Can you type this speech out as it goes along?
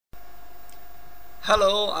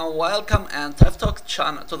Hello and welcome and TEF Talk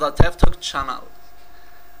channel to the TEF Talk channel.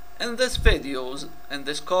 In this videos, in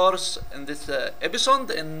this course, in this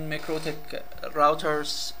episode in Mikrotik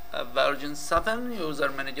routers version 7,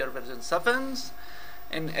 user manager version 7.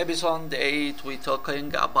 In episode 8, we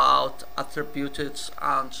talking about attributes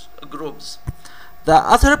and groups. The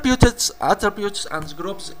attributes and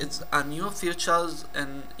groups is a new features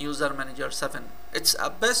in user manager 7. It's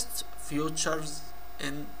a best features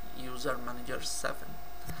in user manager 7.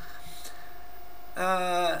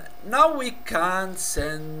 Now we can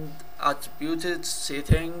send attributed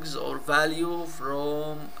settings or value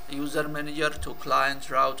from user manager to client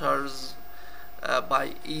routers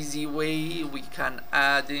by easy way. We can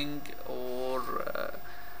adding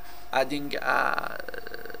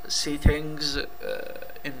settings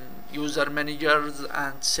in user managers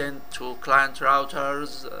and send to client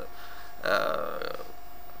routers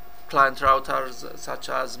such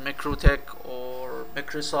as Mikrotik or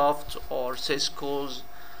Microsoft or Cisco's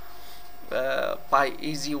by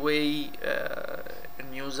easy way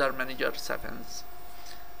in user manager 7.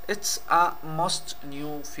 It's a most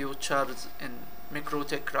new features in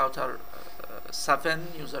Mikrotik router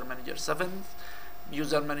 7, user manager 7.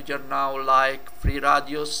 User manager now like free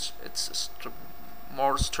radius, it's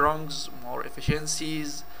more strongs, more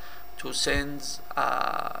efficiencies to send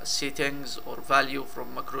settings or value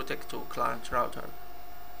from Mikrotik to client router.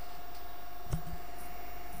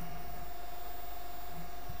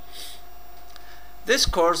 This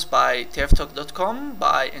course by tftalk.com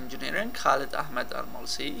by engineering Khalid Ahmed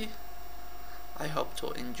Al-Mulsi. I hope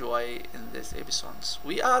to enjoy in this episodes.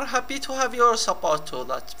 We are happy to have your support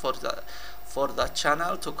for the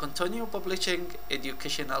channel to continue publishing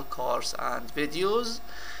educational course and videos.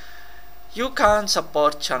 You can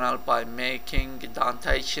support channel by making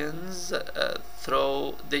donations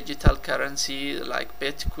through digital currency like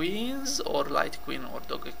Bitcoins or Litecoin or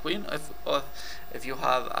Dogecoin. If you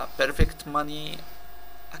have a perfect money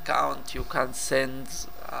account, you can send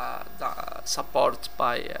the support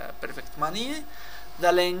by perfect money.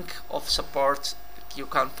 The link of support, you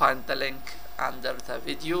can find the link under the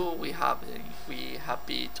video. We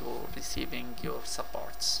happy to receiving your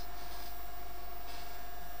supports.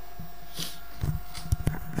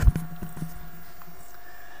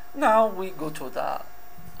 Now we go to the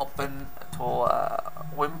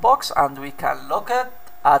Winbox and we can look at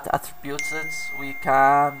attributes. We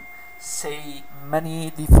can see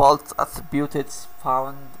many default attributes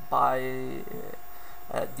found by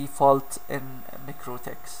default in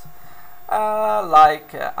Mikrotik,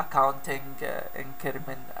 like accounting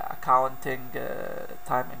increment, accounting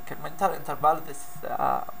time incremental interval. This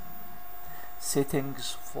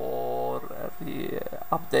settings for the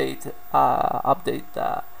update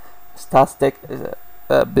the static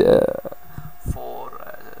for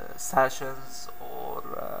sessions or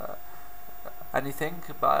anything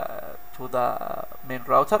to the main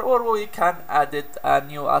router, or we can add a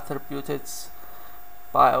new attributes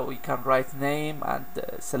by we can write name and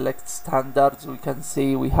select standards. We can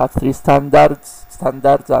see we have three standards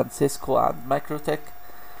and Cisco and Microtik.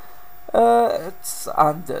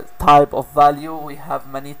 And type of value, we have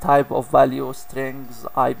many type of value: strings,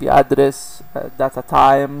 IP address, data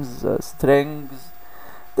times, strings.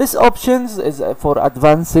 This options is for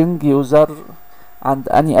advancing user, and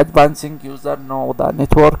any advancing user know the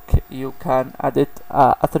network. You can add it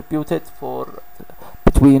attributed for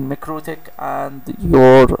between Mikrotik and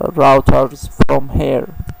your routers from here.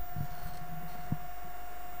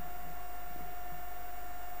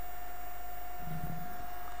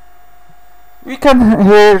 We can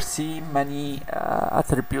here see many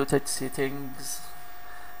attributed settings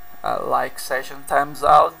like session times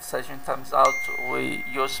out. Session times out we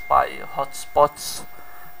use by hotspots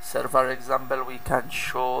server example. We can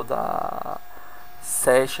show the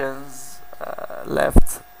sessions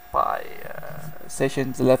left by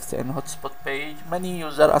sessions left in hotspot page. Many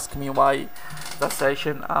user ask me why the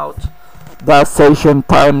session out, the session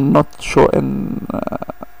time not show in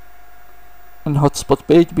hotspot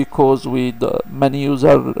page, because many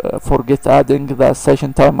user forget adding the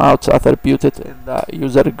session timeouts attributed in the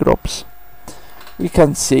user groups. We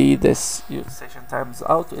can see this session times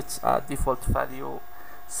out. It's a default value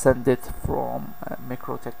send it from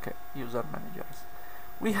Mikrotik user managers.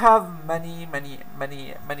 We have many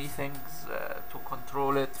things to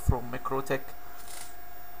control it from Mikrotik,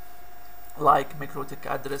 like Mikrotik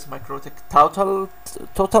address, Mikrotik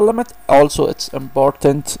total limit. Also it's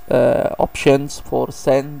important options for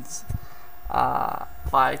sends,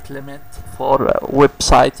 byte limit for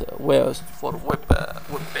website, where for web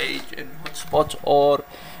page in hotspot, or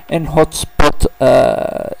in hotspot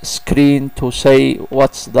screen to say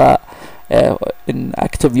what's the in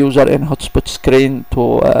active user in hotspot screen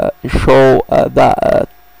to show the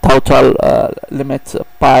total limit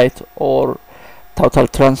byte or total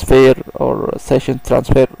transfer or session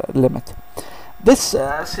transfer limit. This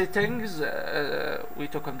settings we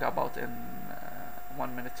talking about in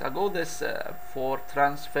 1 minute ago. This for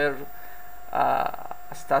transfer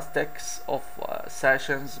statistics of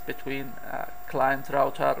sessions between client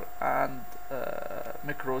router and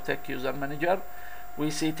Mikrotik User Manager. We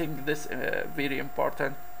setting this very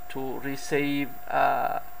important to receive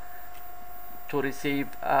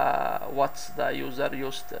what's the user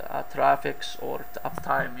used traffics or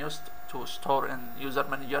uptime used to store in User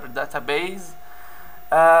Manager database.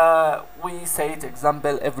 We say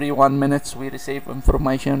example every 1 minute we receive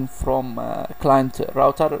information from client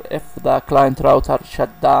router. If the client router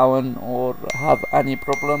shut down or have any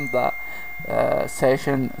problem, the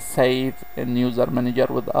session save in User Manager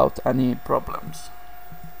without any problems.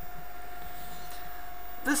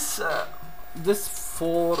 This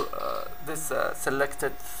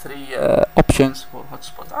selected 3 options for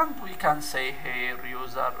hotspot, and we can say here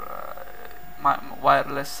user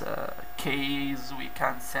wireless keys. We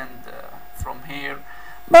can send from here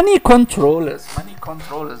many controllers,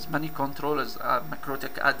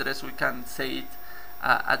 Mikrotik address. We can say it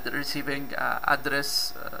at receiving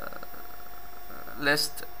address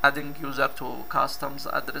list, adding user to customs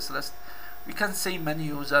address list. We can say many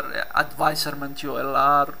user advisement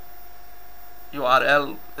URL.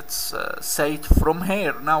 It's set from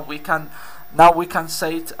here. Now we can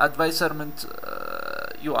set advisement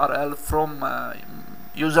URL from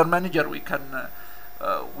User Manager. We can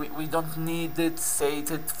we don't need it set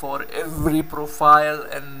it for every profile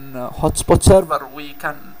in hotspot server. We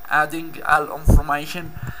can adding all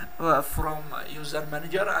information from User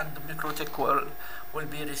Manager, and Mikrotik will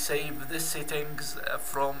be receive the settings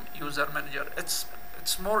from User Manager. It's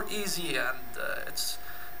more easy, and it's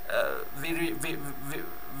very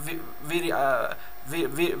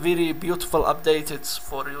beautiful updates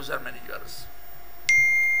for User Managers.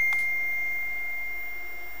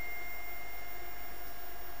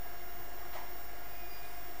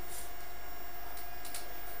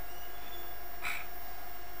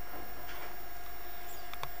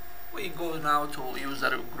 We go now to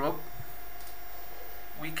user group.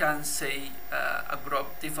 We can say a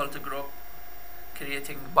group, default group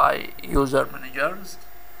creating by User Managers.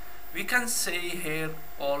 We can say here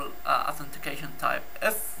all authentication type.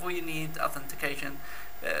 If we need authentication,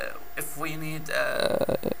 if we need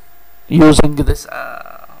using this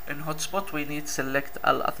in hotspot, we need select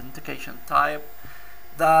all authentication type.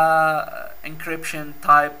 The encryption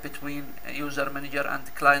type between User Manager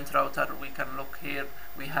and client router, we can look here.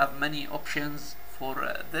 We have many options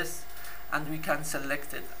for this, and we can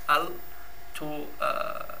select it all to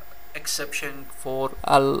exception for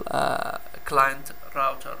all client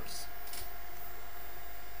routers.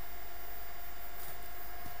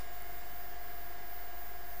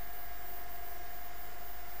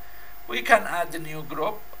 We can add a new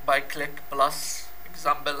group by click plus.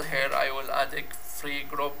 Example here, I will add a free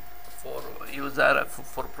group for user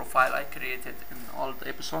for profile I created in old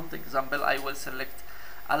episode. Example, I will select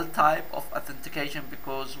all type of authentication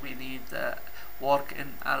because we need work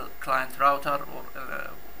in all client router, or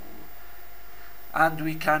and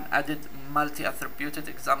we can add it multi-attributed.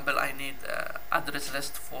 Example, I need address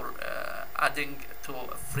list for adding to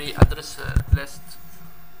a free address list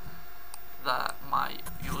my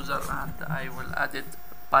user, and I will add it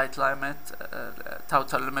byte limit,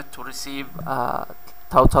 total limit to receive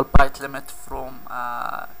total byte limit from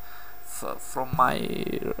my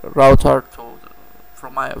router to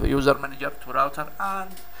from my User Manager to router, and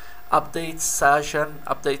update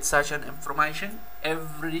session information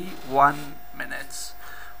every 1 minute.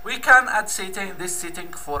 We can add this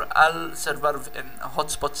setting for all server in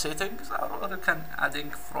hotspot settings, or we can adding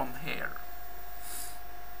from here.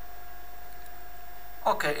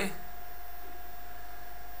 Okay,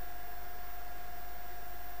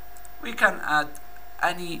 we can add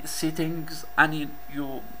any settings,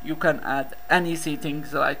 you can add any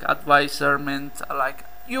settings like advisement, like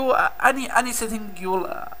any setting you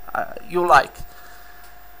like.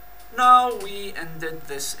 Now we ended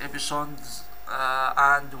this episode,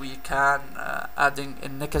 and we can adding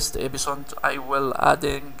in next episode I will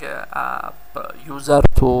adding user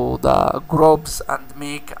to the groups and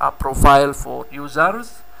make a profile for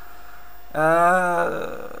users.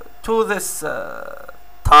 To this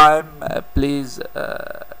time, please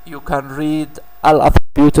you can read all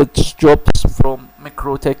attributed jobs from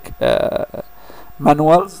Mikrotik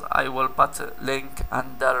manuals. I will put a link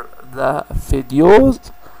under the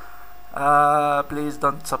videos. Please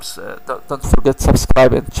don't forget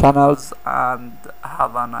subscribing channels, and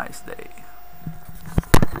have a nice day.